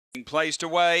Placed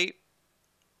away.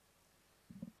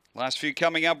 Last few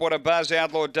coming up. What a Buzz,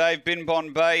 Outlaw Dave, Bin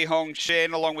Bon Bay, Hong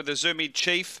Shen, along with the Zumi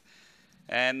Chief.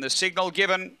 And the signal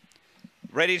given.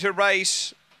 Ready to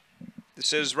race.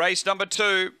 This is race number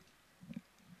 2.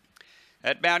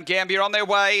 At Mt-Gambier on their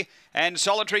way. And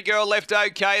Solitary Girl left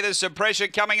okay. There's some pressure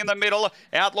coming in the middle.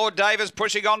 Outlaw Dave is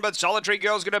pushing on, but Solitary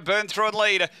Girl's going to burn through and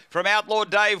lead. From Outlaw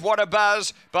Dave, What a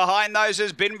Buzz. Behind those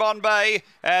is Bin Bon Bay.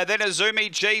 Then Azumi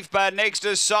Chief, but next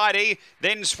is Sidey.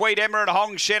 Then Sweet Emma and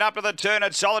Hong Shen up to the turn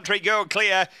at Solitary Girl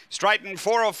clear. Straighten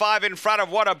 4 or 5 in front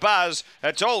of What a Buzz.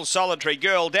 It's all Solitary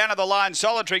Girl. Down to the line,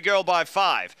 Solitary Girl by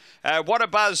 5. What a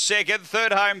Buzz second.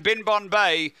 Third home, Bin Bon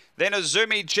Bay. Then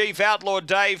Azumi Chief, Outlaw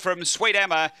Dave from Sweet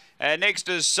Emma. Next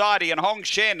is Sidey, and Hong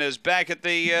Shen is back at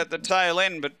the tail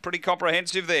end, but pretty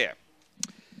comprehensive there.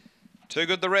 Too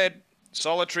good the red.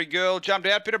 Solitary Girl jumped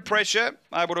out, bit of pressure,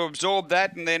 able to absorb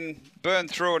that and then burn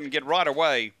through it and get right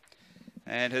away,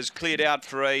 and has cleared out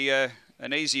for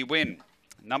an easy win.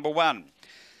 Number 1.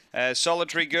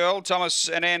 Solitary Girl, Thomas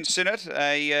and Ann Sinnott,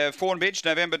 a fawn bitch,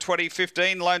 November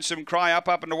 2015, Lonesome Cry up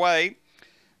and away.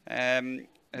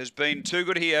 Has been too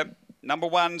good here. Number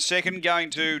 1, second, going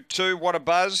to 2, What a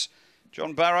Buzz.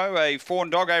 John Burrow, a fawn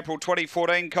dog, April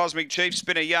 2014, Cosmic Chief,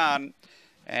 Spinner Yarn.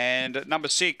 And at number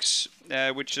 6,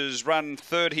 which is run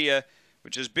third here,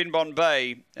 which is Bin Bon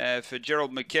Bay for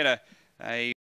Gerald McKenna, a